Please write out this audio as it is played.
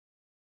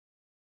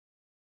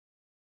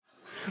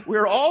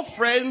We're all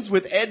friends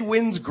with Ed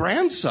Wynn's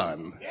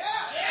grandson.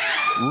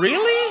 Yeah.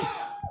 Really?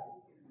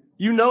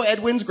 You know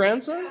Ed Wynn's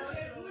grandson?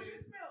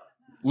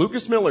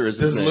 Lucas Miller is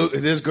his name.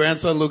 Does his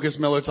grandson Lucas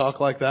Miller talk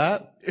like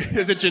that?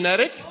 Is it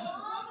genetic?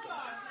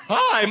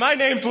 Hi, my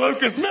name's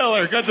Lucas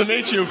Miller. Good to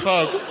meet you,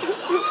 folks.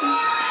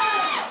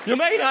 You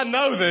may not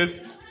know this,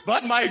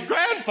 but my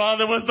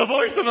grandfather was the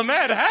voice of the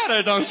Mad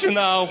Hatter, don't you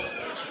know?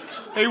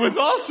 He was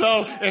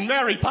also in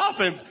Mary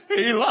Poppins.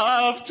 He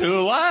loved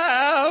to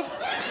laugh.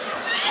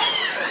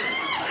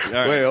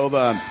 Right. Wait, hold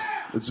on.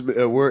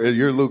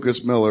 You're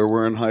Lucas Miller.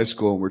 We're in high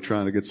school, and we're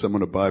trying to get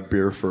someone to buy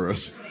beer for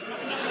us.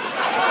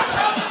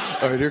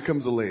 All right, here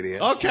comes a lady.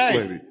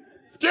 Okay. Lady.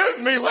 Excuse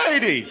me,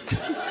 lady.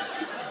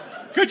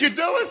 Could you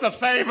do us a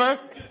favor?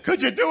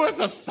 Could you do us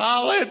a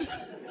solid?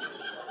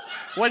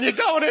 When you're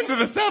going into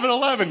the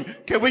 7-Eleven,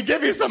 can we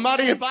give you some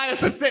money and buy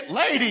us a sit?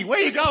 Lady,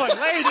 where you going,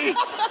 lady?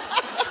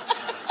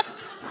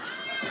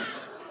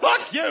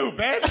 Fuck you,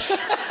 bitch.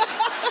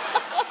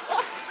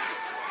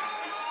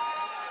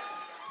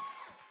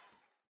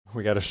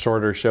 We got a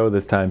shorter show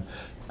this time.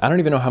 I don't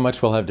even know how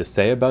much we'll have to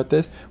say about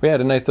this. We had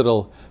a nice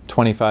little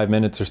 25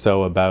 minutes or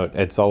so about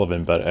Ed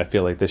Sullivan, but I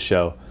feel like this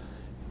show,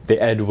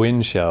 the Ed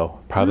Wynn show,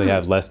 probably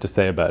have less to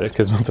say about it,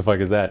 because what the fuck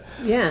is that?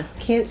 Yeah,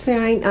 can't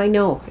say I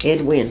know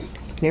Ed Wynn.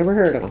 Never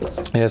heard of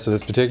him. Yeah, so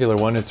this particular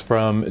one is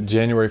from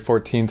January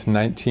 14th,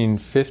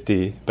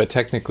 1950, but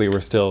technically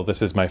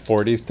this is my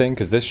 40s thing,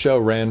 because this show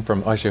ran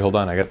from, actually, hold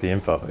on, I got the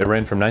info. It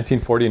ran from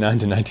 1949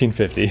 to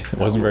 1950. It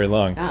wasn't very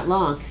long. Not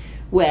long.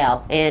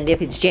 Well, and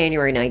if it's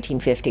January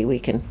 1950, we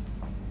can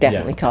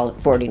definitely call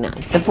it 49.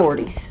 The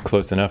 40s.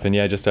 Close enough. And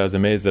yeah, I was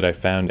amazed that I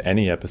found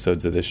any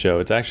episodes of this show.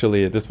 It's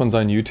actually, this one's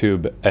on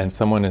YouTube, and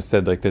someone has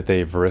said that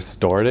they've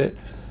restored it,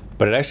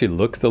 but it actually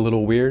looks a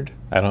little weird.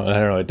 I don't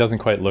know. It doesn't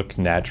quite look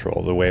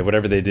natural. The way,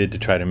 whatever they did to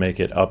try to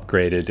make it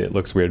upgraded, it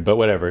looks weird. But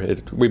whatever.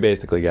 We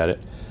basically got it.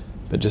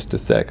 But just a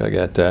sec, I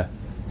got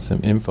some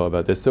info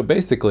about this. So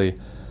basically,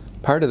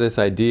 part of this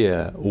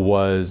idea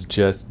was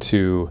just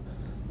to,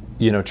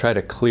 try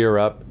to clear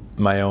up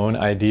my own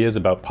ideas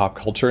about pop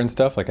culture and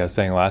stuff. Like I was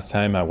saying last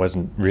time, I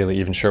wasn't really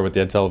even sure what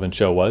the Ed Sullivan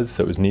Show was,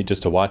 so it was neat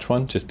just to watch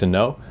one, just to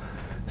know.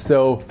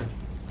 So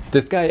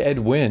this guy, Ed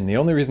Wynn, the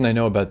only reason I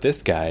know about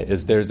this guy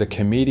is there's a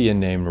comedian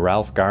named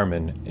Ralph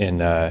Garman in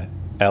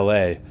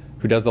LA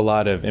who does a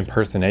lot of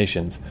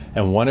impersonations.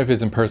 And one of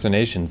his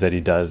impersonations that he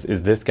does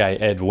is this guy,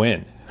 Ed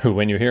Wynn, who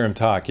when you hear him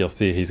talk, you'll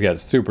see he's got a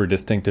super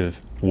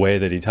distinctive way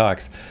that he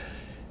talks.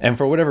 And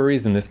for whatever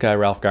reason, this guy,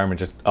 Ralph Garman,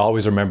 just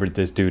always remembered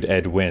this dude,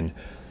 Ed Wynn.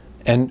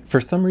 And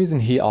for some reason,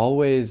 he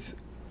always,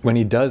 when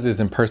he does his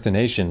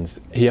impersonations,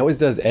 he always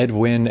does Ed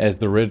Wynn as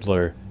the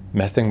Riddler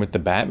messing with the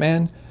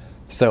Batman.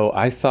 So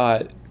I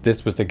thought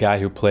this was the guy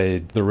who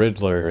played the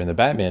Riddler in the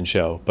Batman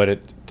show, but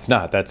it's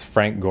not. That's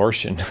Frank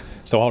Gorshin.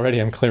 So already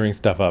I'm clearing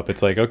stuff up.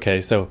 It's like,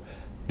 okay, so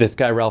this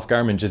guy, Ralph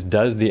Garman, just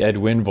does the Ed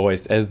Wynn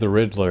voice as the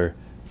Riddler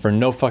for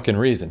no fucking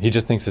reason. He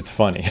just thinks it's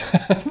funny.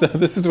 So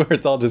this is where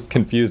it's all just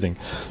confusing.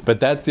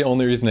 But that's the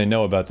only reason I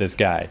know about this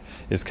guy,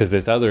 is because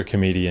this other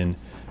comedian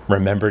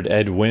remembered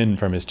Ed Wynn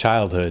from his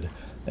childhood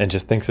and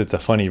just thinks it's a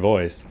funny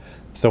voice.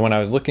 So when I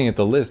was looking at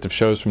the list of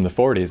shows from the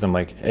 40s, I'm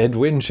like, Ed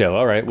Wynn show,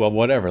 all right, well,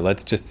 whatever.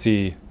 Let's just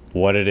see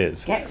what it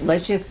is. Yeah,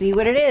 let's just see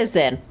what it is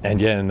then.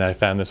 And yeah, and I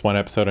found this one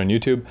episode on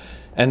YouTube.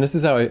 And this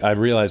is how I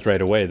realized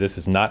right away this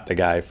is not the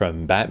guy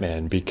from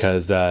Batman,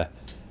 because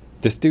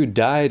this dude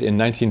died in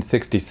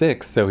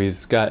 1966, so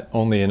he's got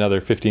only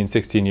another 15,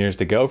 16 years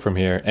to go from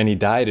here, and he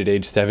died at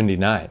age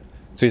 79.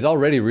 So he's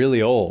already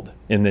really old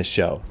in this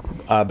show.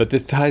 But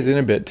this ties in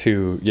a bit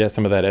to,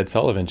 some of that Ed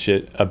Sullivan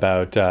shit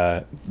about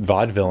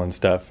vaudeville and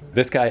stuff.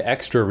 This guy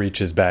extra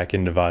reaches back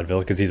into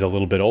vaudeville because he's a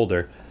little bit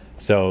older.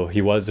 So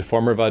he was a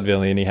former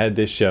vaudevillian. He had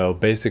this show,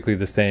 basically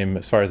the same,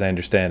 as far as I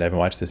understand, I haven't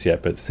watched this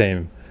yet, but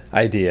same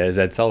idea as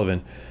Ed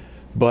Sullivan.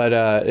 But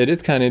it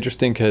is kind of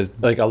interesting because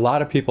a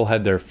lot of people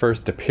had their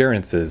first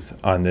appearances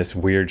on this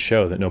weird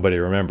show that nobody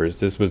remembers.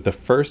 This was the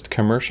first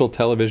commercial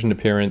television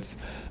appearance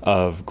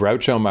of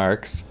Groucho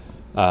Marx,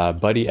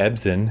 Buddy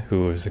Ebsen,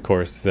 who was, of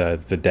course,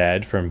 the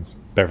dad from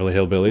Beverly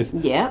Hillbillies.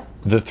 Yeah.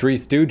 The Three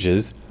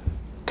Stooges,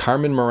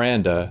 Carmen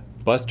Miranda,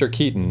 Buster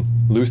Keaton,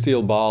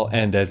 Lucille Ball,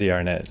 and Desi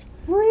Arnaz.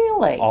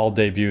 Really? All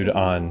debuted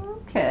on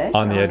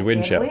the Ed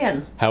Wynn show.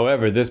 Wynn.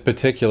 However, this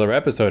particular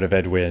episode of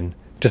Ed Wynn,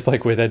 just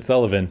like with Ed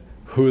Sullivan,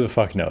 who the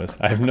fuck knows?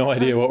 I have no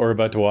idea what we're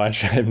about to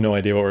watch. I have no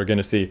idea what we're going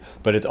to see.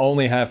 But it's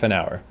only half an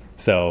hour.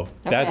 So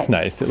that's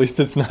nice. At least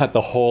it's not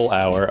the whole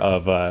hour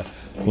of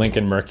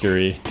Lincoln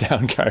Mercury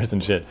down cars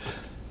and shit.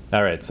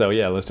 All right, so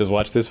yeah, let's just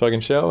watch this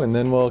fucking show, and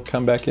then we'll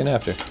come back in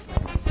after.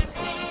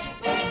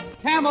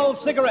 Camel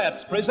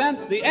Cigarettes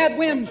present The Ed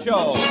Wynn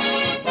Show.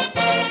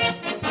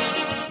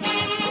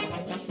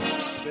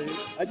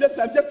 I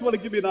just want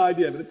to give you an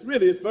idea, but it's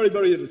very,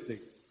 very interesting.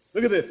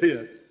 Look at this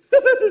here.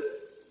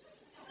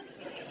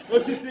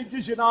 Don't you think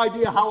gives you an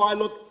idea how I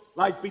look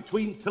like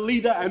between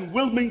Toledo and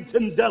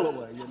Wilmington,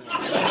 Delaware, you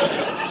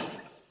know?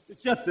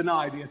 It's just an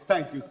idea.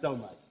 Thank you so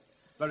much.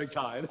 Very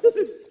kind.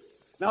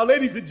 Now,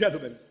 ladies and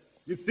gentlemen,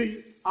 you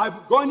see, I'm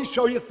going to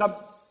show you some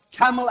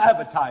Camel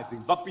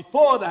advertising. But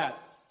before that,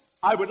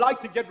 I would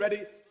like to get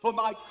ready for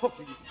my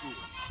cooking school.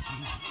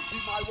 See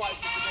my wife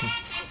at the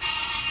next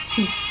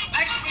school.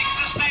 Next week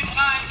at the same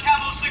time,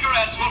 Camel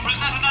Cigarettes will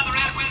present another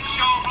Ed Wynn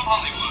show from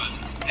Hollywood.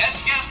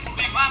 Ed's guest will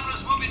be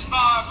glamorous movie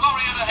star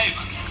Gloria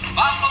DeHaven.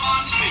 Bob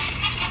Lamont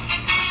speaking.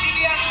 The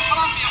CBS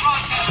Columbia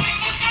Broadcasting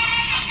System.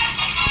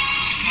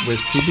 Was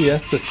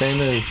CBS the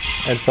same as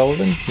Ed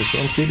Sullivan? Was he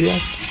on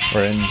CBS?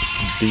 Or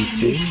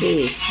NBC?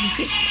 See.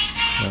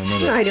 I don't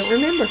remember. I don't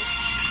remember.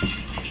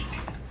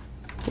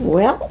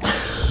 Well,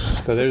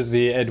 So there's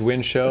the Ed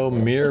Wynn show,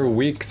 mere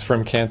weeks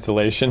from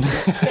cancellation.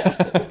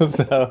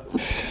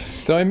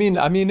 So I mean,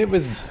 it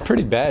was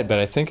pretty bad, but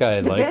I think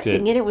I the liked best it.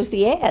 thing in it was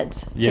the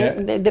ads. Yeah.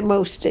 The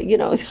most,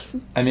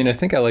 I mean, I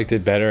think I liked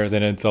it better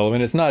than Ed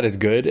Sullivan. It's not as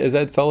good as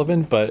Ed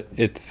Sullivan, but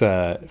it's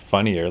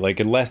funnier. Like,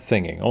 less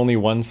singing. Only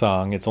one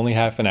song. It's only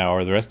half an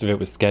hour. The rest of it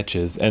was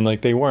sketches. And,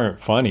 like, they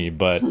weren't funny,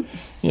 but,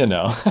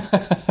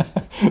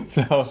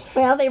 So,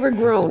 well, they were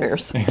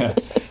groaners.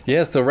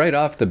 yeah, so right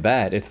off the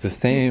bat, it's the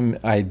same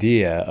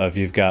idea of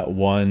you've got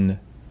one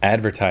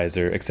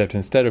advertiser, except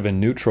instead of a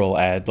neutral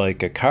ad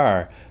like a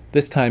car,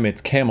 this time it's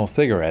Camel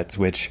cigarettes,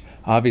 which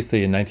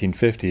obviously in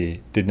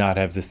 1950 did not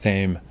have the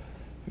same,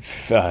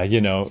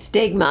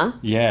 Stigma.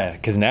 Yeah,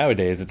 because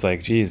nowadays it's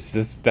like,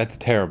 geez, that's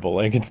terrible.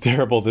 Like, it's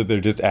terrible that they're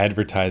just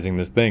advertising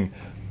this thing.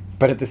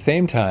 But at the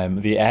same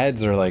time, the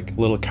ads are like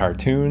little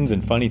cartoons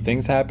and funny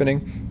things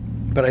happening.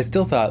 But I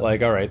still thought,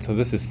 like, all right, so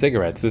this is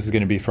cigarettes. This is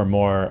going to be for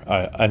more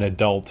an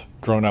adult,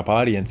 grown-up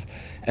audience.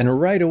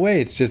 And right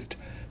away, it's just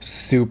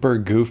super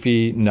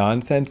goofy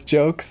nonsense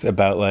jokes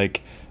about,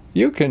 like,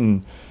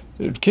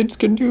 kids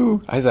can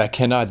do... I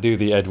cannot do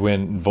the Ed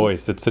Wynn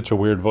voice. It's such a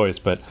weird voice.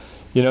 But,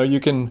 you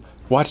can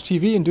watch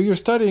TV and do your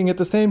studying at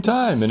the same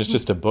time. And it's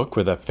just a book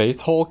with a face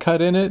hole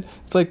cut in it.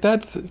 It's like,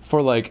 that's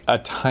for, like, a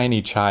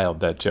tiny child,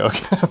 that joke.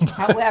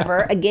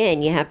 However,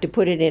 again, you have to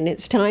put it in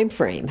its time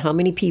frame. How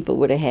many people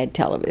would have had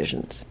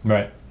televisions?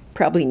 Right.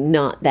 Probably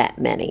not that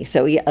many.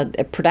 So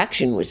the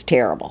production was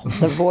terrible.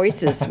 The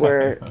voices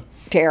were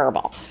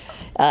terrible.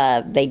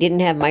 They didn't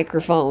have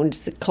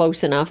microphones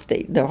close enough.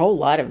 The whole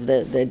lot of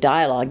the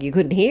dialogue you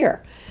couldn't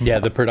hear. Yeah,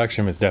 the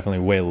production was definitely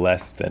way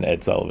less than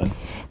Ed Sullivan.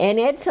 And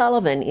Ed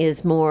Sullivan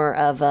is more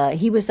of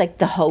he was like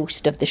the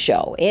host of the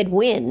show. Ed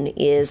Wynn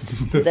is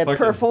the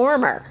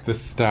performer. The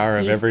star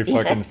of every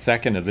fucking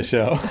second of the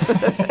show.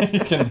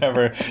 You can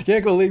never... Yeah,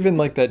 well, even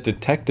like that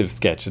detective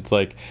sketch. It's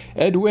like,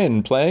 Ed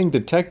Wynn playing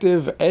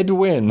Detective Ed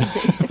Wynn.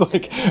 It's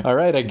like, all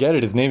right, I get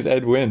it. His name's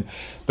Ed Wynn.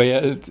 But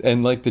yeah,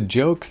 and like the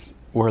jokes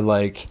were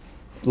like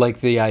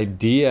the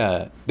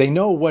idea, they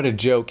know what a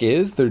joke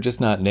is, they're just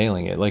not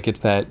nailing it. Like,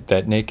 it's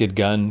that Naked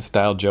Gun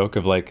style joke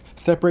of, like,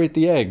 separate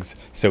the eggs.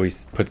 So he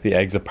puts the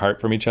eggs apart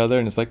from each other,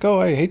 and it's like,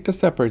 oh, I hate to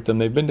separate them,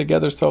 they've been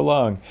together so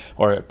long.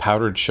 Or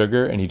powdered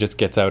sugar, and he just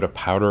gets out a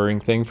powdering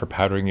thing for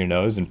powdering your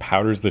nose and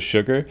powders the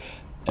sugar.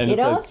 And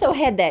it also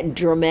had that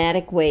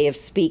dramatic way of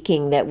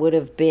speaking that would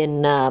have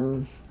been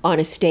on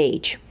a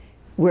stage,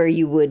 where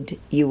you would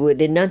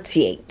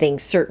enunciate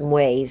things certain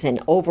ways and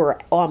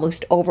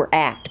almost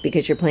overact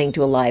because you're playing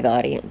to a live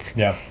audience.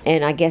 Yeah.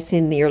 And I guess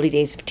in the early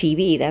days of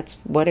TV, that's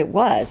what it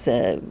was.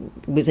 It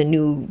was a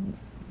new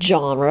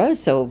genre,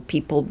 so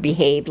people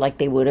behaved like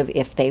they would have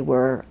if they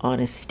were on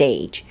a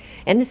stage.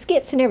 And the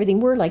skits and everything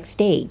were like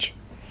stage.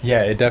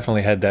 Yeah, it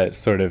definitely had that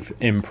sort of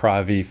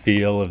improv-y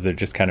feel of they're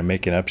just kind of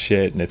making up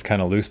shit and it's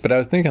kind of loose. But I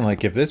was thinking,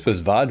 like, if this was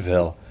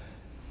vaudeville,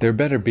 there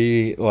better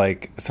be,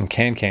 like, some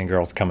Can-Can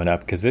girls coming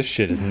up, because this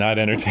shit is not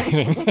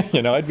entertaining.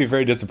 I'd be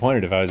very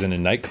disappointed if I was in a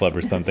nightclub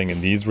or something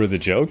and these were the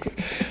jokes.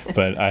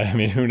 But, I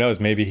mean, who knows?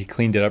 Maybe he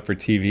cleaned it up for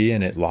TV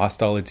and it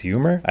lost all its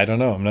humor? I don't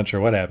know. I'm not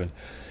sure what happened.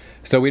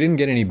 So we didn't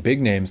get any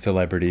big-name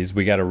celebrities.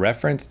 We got a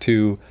reference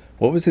to,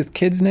 what was his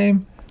kid's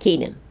name?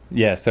 Keenan.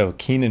 Yeah, so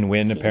Keenan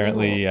Wynn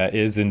apparently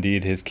is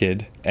indeed his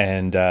kid.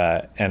 And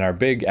our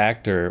big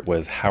actor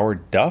was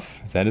Howard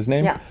Duff. Is that his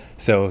name? Yeah.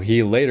 So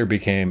he later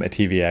became a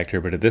TV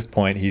actor, but at this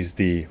point he's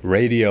the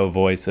radio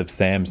voice of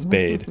Sam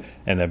Spade.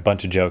 And a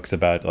bunch of jokes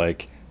about,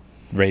 like,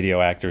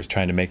 radio actors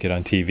trying to make it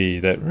on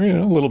TV that are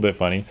a little bit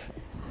funny.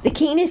 The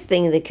keenest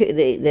thing,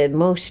 the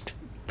most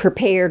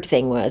prepared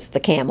thing was the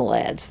Camel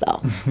ads,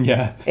 though.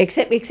 Yeah.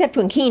 Except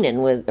when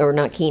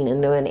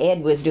when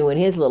Ed was doing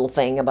his little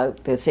thing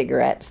about the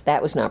cigarettes,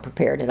 that was not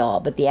prepared at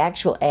all. But the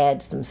actual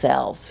ads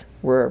themselves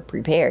were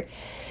prepared.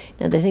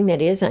 Now, the thing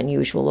that is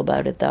unusual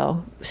about it,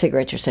 though,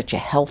 cigarettes are such a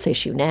health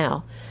issue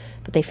now,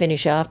 but they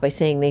finish off by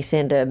saying they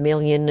send 1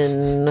 million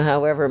and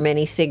however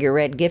many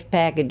cigarette gift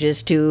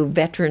packages to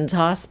veterans'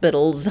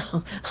 hospitals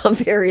on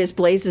various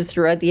places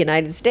throughout the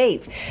United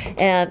States.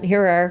 And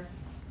here are,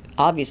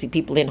 obviously,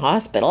 people in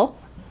hospital,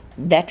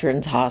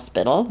 veterans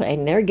hospital,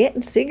 and they're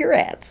getting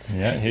cigarettes.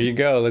 Yeah, here you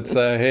go. Let's,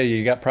 hey,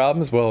 you got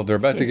problems? Well, they're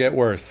about to get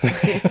worse.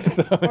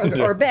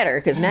 Or better,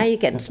 because now you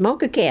can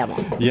smoke a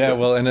Camel. Yeah,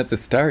 well, and at the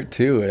start,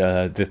 too,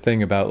 the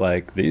thing about,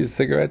 like, these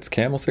cigarettes,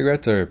 Camel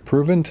cigarettes, are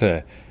proven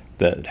to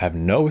have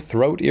no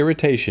throat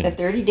irritation. The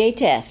 30-day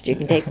test. You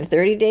can take the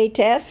 30-day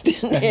test.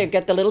 You've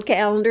got the little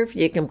calendar.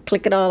 You can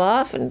click it all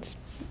off, and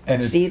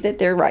And see that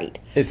they're right.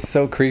 It's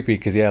so creepy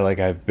because, yeah, like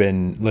I've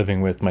been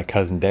living with my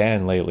cousin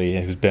Dan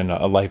lately, who's been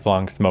a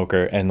lifelong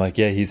smoker. And, like,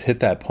 yeah, he's hit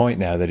that point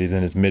now that he's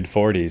in his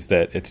mid-40s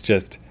that it's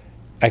just,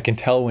 I can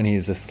tell when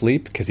he's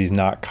asleep because he's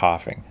not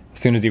coughing. As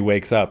soon as he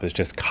wakes up, it's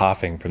just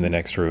coughing from the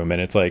next room. And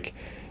it's like,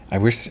 I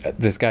wish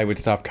this guy would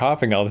stop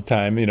coughing all the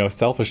time, you know,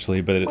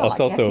 selfishly. But Well, it's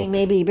I also... guess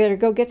maybe you better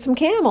go get some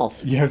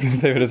Camels. Yeah, I was going to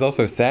say, but it's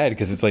also sad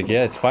because it's like,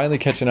 yeah, it's finally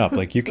catching up.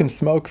 Like, you can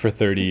smoke for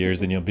 30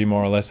 years and you'll be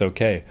more or less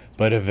okay.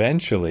 But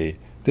eventually,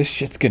 this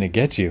shit's going to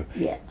get you.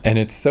 Yeah. And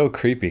it's so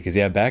creepy because,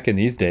 yeah, back in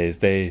these days,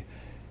 they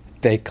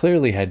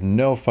clearly had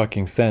no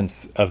fucking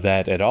sense of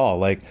that at all.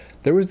 Like,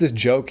 there was this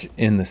joke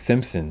in The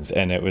Simpsons,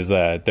 and it was,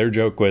 their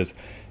joke was,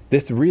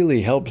 this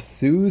really helps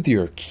soothe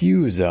your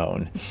Q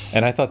zone.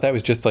 And I thought that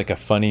was just like a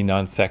funny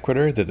non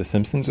sequitur that The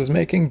Simpsons was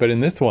making. But in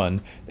this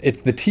one,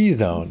 it's the T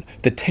zone,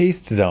 the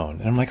taste zone.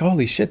 And I'm like,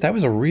 holy shit, that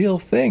was a real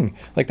thing.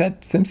 Like,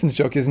 that Simpsons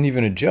joke isn't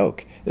even a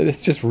joke.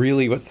 It's just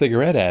really what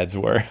cigarette ads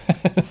were.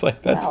 It's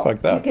like, that's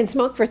fucked up. You can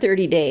smoke for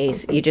 30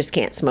 days. You just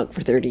can't smoke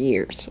for 30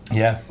 years.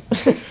 Yeah.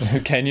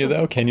 Can you,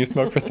 though? Can you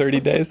smoke for 30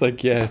 days?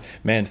 Like, yeah,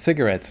 man,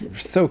 cigarettes were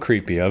so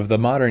creepy. Of the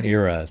modern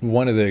era,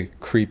 one of the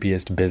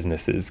creepiest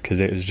businesses because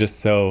it was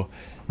just so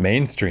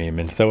mainstream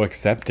and so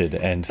accepted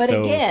and But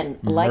so again,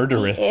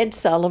 murderous. like the Ed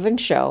Sullivan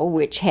Show,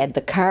 which had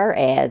the car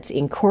ads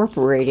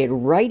incorporated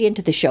right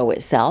into the show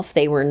itself,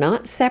 they were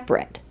not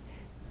separate.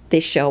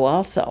 This show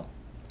also,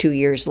 2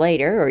 years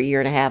later or a year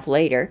and a half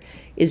later,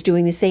 is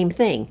doing the same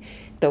thing.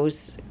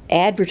 Those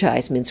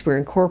advertisements were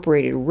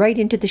incorporated right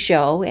into the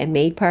show and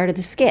made part of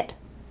the skit.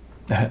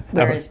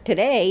 Whereas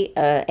today,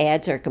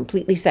 ads are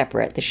completely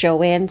separate. The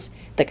show ends,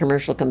 the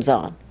commercial comes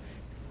on.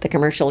 The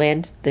commercial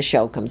ends, the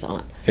show comes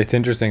on. It's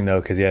interesting,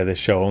 though, because, yeah, this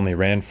show only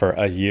ran for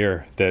a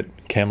year. That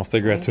Camel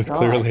Cigarettes was God.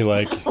 clearly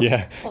like,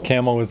 yeah,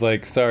 Camel was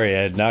like, sorry,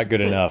 Ed, not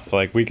good enough.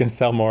 Like, we can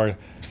sell more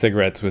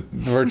cigarettes with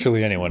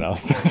virtually anyone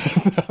else.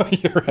 So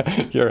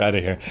you're out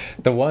of here.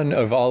 The one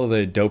of all of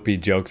the dopey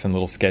jokes and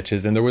little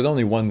sketches, and there was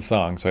only one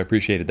song, so I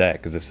appreciated that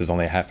because this was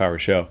only a half-hour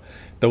show.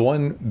 The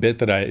one bit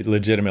that I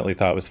legitimately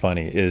thought was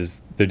funny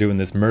is they're doing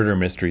this murder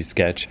mystery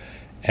sketch,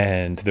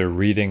 and they're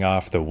reading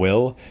off the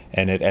will,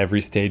 and at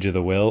every stage of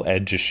the will,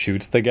 Ed just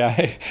shoots the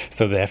guy,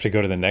 so they have to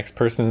go to the next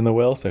person in the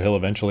will, so he'll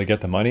eventually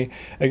get the money.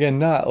 Again,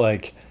 not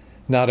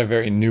a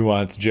very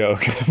nuanced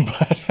joke,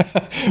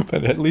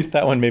 but at least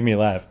that one made me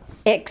laugh.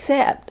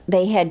 Except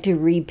they had to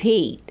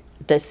repeat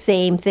the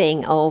same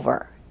thing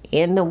over.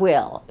 In the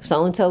will,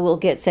 so-and-so will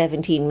get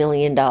 $17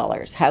 million.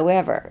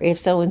 However, if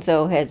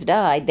so-and-so has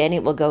died, then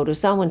it will go to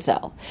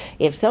so-and-so.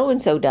 If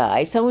so-and-so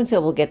dies, so-and-so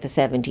will get the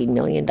 $17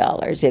 million.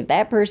 If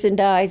that person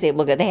dies, it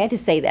will go. They had to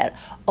say that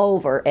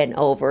over and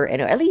over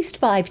and at least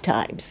 5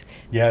 times.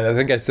 Yeah, I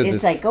think I said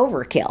It's this. like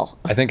overkill.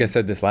 I think I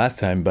said this last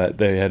time, but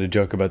they had a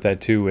joke about that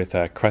too with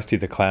Krusty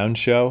the Clown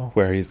show,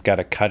 where he's got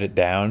to cut it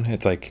down.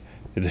 It's like,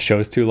 the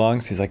show's too long,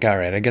 so he's like, all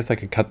right, I guess I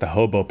could cut the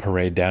hobo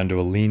parade down to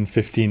a lean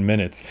 15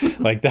 minutes.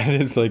 Like, that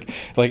is like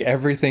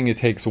everything, it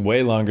takes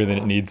way longer than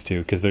it needs to,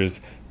 because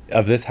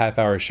of this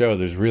half-hour show,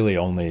 there's really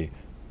only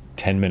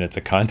 10 minutes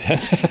of content.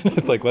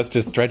 It's like, let's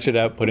just stretch it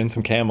out, put in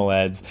some Camel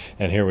ads,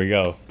 and here we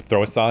go.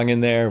 Throw a song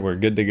in there, we're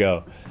good to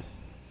go.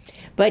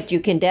 But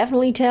you can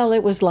definitely tell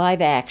it was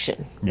live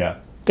action. Yeah.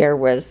 There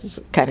was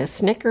kind of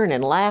snickering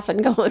and laughing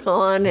going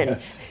on, and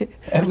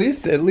At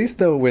least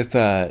though with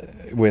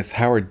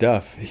Howard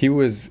Duff,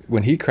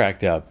 when he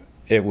cracked up,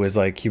 it was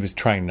like he was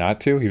trying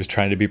not to. He was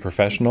trying to be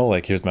professional.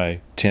 Like, here's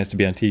my chance to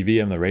be on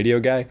TV. I'm the radio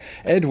guy.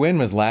 Ed Wynn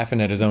was laughing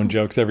at his own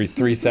jokes every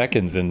 3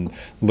 seconds and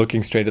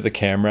looking straight at the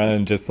camera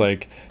and just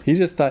like, he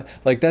just thought,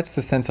 like, that's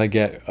the sense I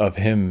get of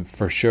him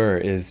for sure,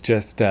 is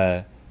just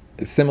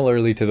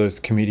similarly to those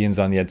comedians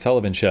on the Ed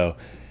Sullivan Show.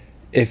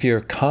 If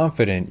you're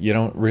confident, you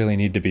don't really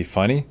need to be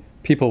funny.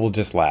 People will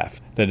just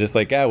laugh. They're just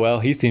like, well,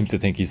 he seems to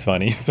think he's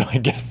funny, so I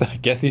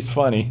guess he's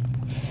funny.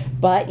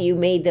 But you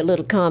made the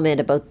little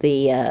comment about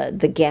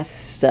the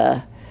guests,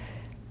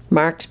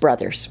 Marx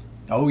Brothers.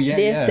 Oh yeah,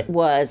 This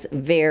was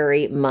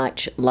very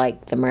much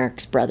like the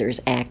Marx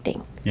Brothers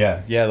acting.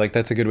 yeah. Like,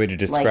 that's a good way to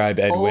describe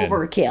like Ed Wynn.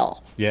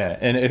 overkill. Yeah,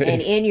 and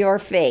In your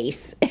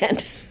face.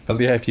 And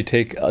yeah, if you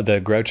take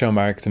the Groucho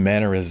Marx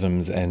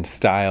mannerisms and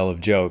style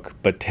of joke,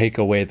 but take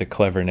away the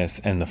cleverness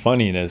and the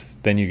funniness,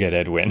 then you get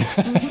Ed Wynn.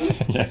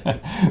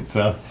 Yeah.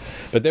 So,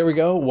 but there we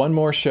go. One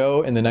more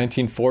show in the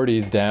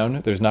 1940s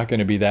down. There's not going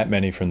to be that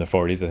many from the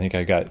 40s. I think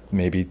I got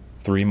maybe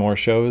 3 more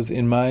shows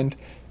in mind,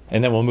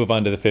 and then we'll move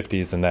on to the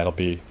 50s, and that'll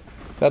be.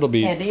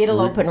 and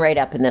it'll open right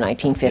up in the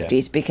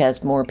 1950s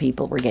because more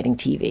people were getting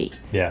TV.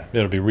 Yeah,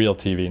 it'll be real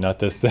TV, not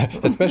this.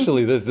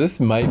 Especially this. This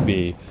might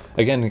be,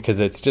 again, because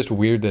it's just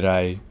weird that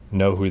I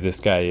know who this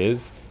guy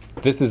is.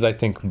 This is, I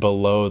think,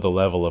 below the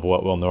level of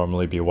what we'll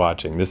normally be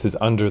watching. This is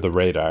under the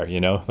radar, you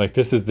know? Like,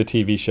 this is the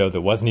TV show that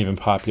wasn't even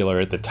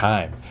popular at the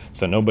time,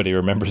 so nobody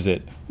remembers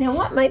it. Now,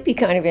 what might be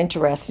kind of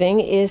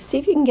interesting is see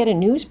if you can get a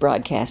news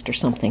broadcast or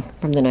something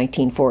from the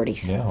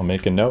 1940s. Yeah, I'll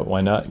make a note.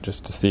 Why not?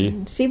 Just to see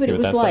what it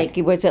was that's like.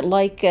 Was it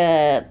like,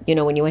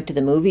 when you went to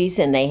the movies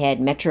and they had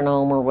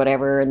metronome or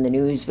whatever and the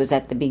news was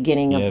at the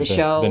beginning of the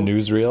show? The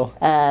newsreel.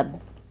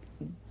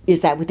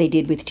 Is that what they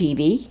did with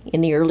TV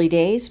in the early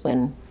days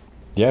when...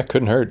 Yeah, it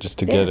couldn't hurt just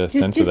to get a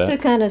sense of that. Just to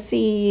kind of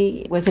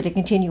see, was it a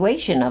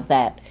continuation of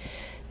that,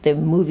 the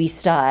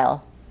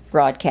movie-style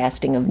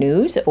broadcasting of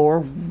news,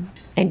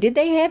 and did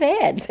they have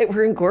ads that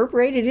were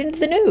incorporated into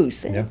the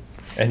news? Yeah.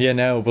 And yeah,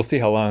 now we'll see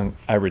how long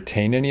I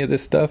retain any of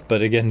this stuff,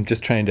 but again,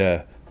 just trying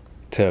to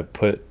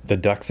put the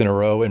ducks in a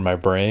row in my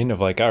brain of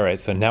like, all right,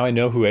 so now I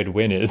know who Ed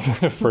Wynn is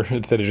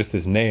instead of just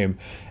his name,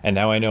 and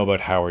now I know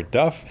about Howard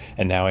Duff,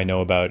 and now I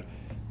know about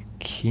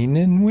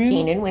Keenan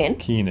Wynn?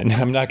 Keenan.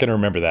 I'm not going to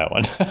remember that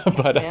one.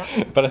 but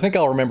I think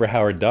I'll remember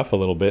Howard Duff a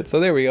little bit. So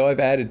there we go. I've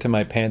added to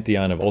my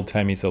pantheon of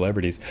old-timey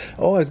celebrities.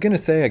 Oh, I was going to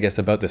say, I guess,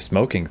 about the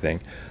smoking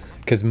thing.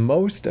 Because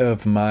most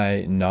of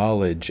my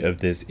knowledge of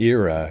this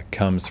era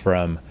comes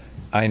from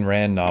Ayn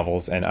Rand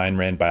novels and Ayn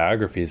Rand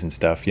biographies and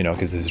stuff,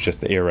 because this is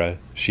just the era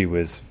she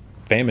was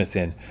famous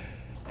in.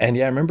 And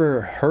yeah, I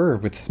remember her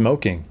with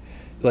smoking.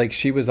 Like,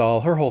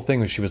 her whole thing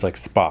was she was like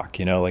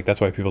Spock, like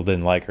that's why people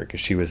didn't like her, because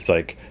she was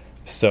like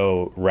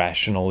so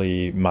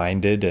rationally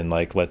minded and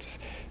like,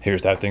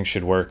 here's how things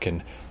should work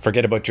and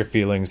forget about your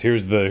feelings.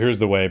 Here's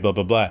the way, blah,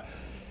 blah, blah.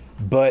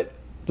 But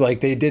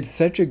like, they did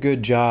such a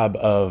good job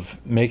of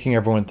making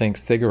everyone think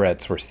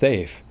cigarettes were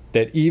safe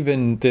that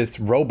even this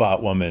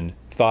robot woman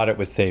thought it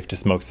was safe to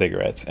smoke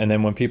cigarettes. And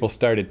then when people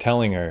started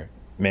telling her,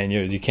 man,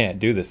 you can't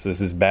do this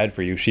is bad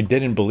for you, she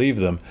didn't believe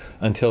them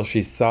until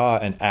she saw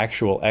an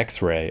actual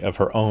x-ray of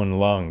her own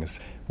lungs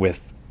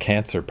with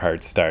cancer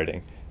parts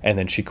starting. And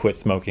then she quit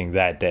smoking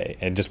that day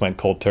and just went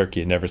cold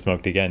turkey and never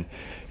smoked again.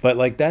 But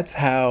like, that's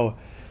how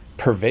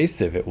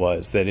pervasive it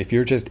was, that if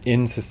you're just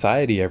in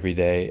society every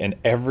day and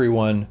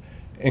everyone,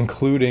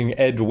 including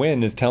Ed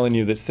Wynn, is telling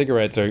you that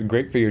cigarettes are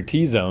great for your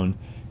T-zone,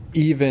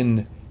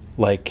 even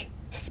like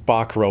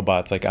Spock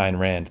robots like Ayn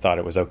Rand thought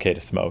it was okay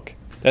to smoke.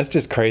 That's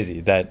just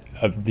crazy that,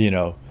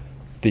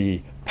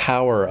 the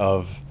power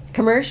of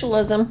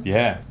commercialism.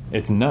 Yeah,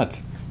 it's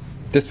nuts.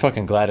 Just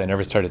fucking glad I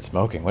never started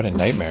smoking. What a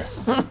nightmare.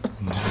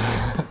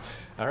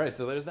 All right,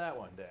 so there's that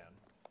one down.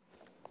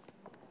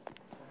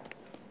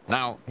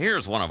 Now,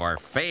 here's one of our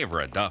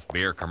favorite Duff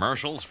beer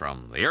commercials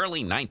from the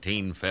early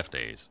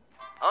 1950s.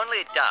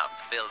 Only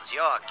Duff fills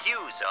your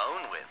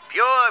Q-zone with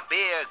pure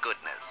beer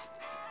goodness.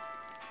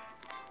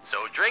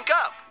 So drink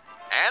up,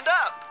 and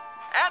up,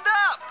 and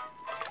up!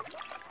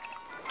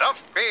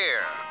 Duff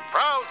Beer,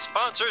 proud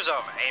sponsors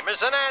of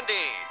Amos and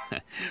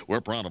Andy.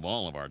 We're proud of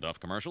all of our Duff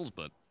commercials,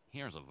 but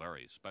here's a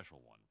very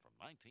special one from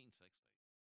 1960.